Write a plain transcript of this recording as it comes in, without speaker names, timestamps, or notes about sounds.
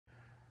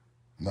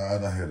Nah, I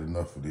done had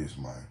enough of this,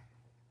 man.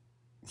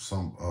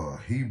 Some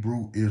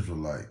Hebrew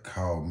Israelite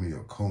called me a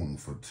coon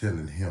for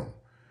telling him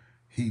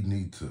he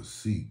need to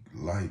seek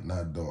light,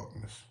 not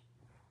darkness.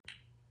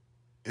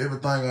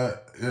 Everything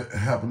it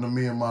happened to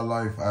me in my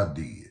life, I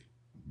did.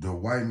 The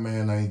white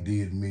man ain't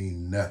did me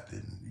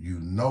nothing. You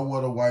know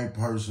what a white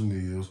person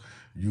is.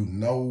 You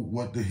know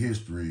what the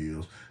history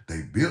is.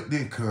 They built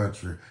their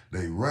country.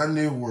 They run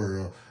their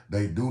world.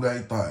 They do their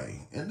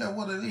thing. And that's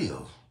what it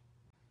is.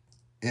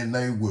 And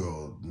they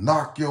will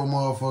knock your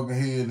motherfucking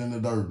head in the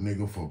dirt,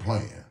 nigga, for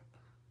playing.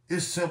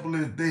 It's simple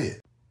as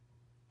that.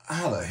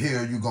 How the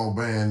hell you gonna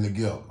band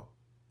together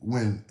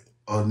when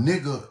a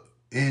nigga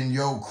in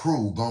your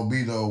crew gonna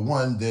be the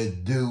one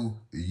that do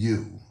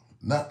you,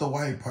 not the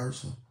white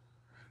person,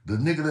 the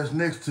nigga that's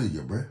next to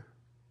you, bruh?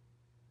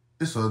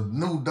 It's a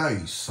new day,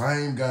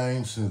 same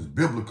game since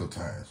biblical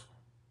times.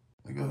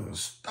 Nigga,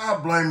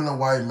 stop blaming the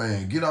white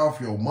man. Get off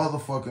your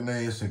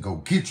motherfucking ass and go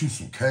get you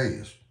some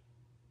cash.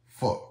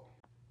 Fuck.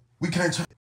 We can't change.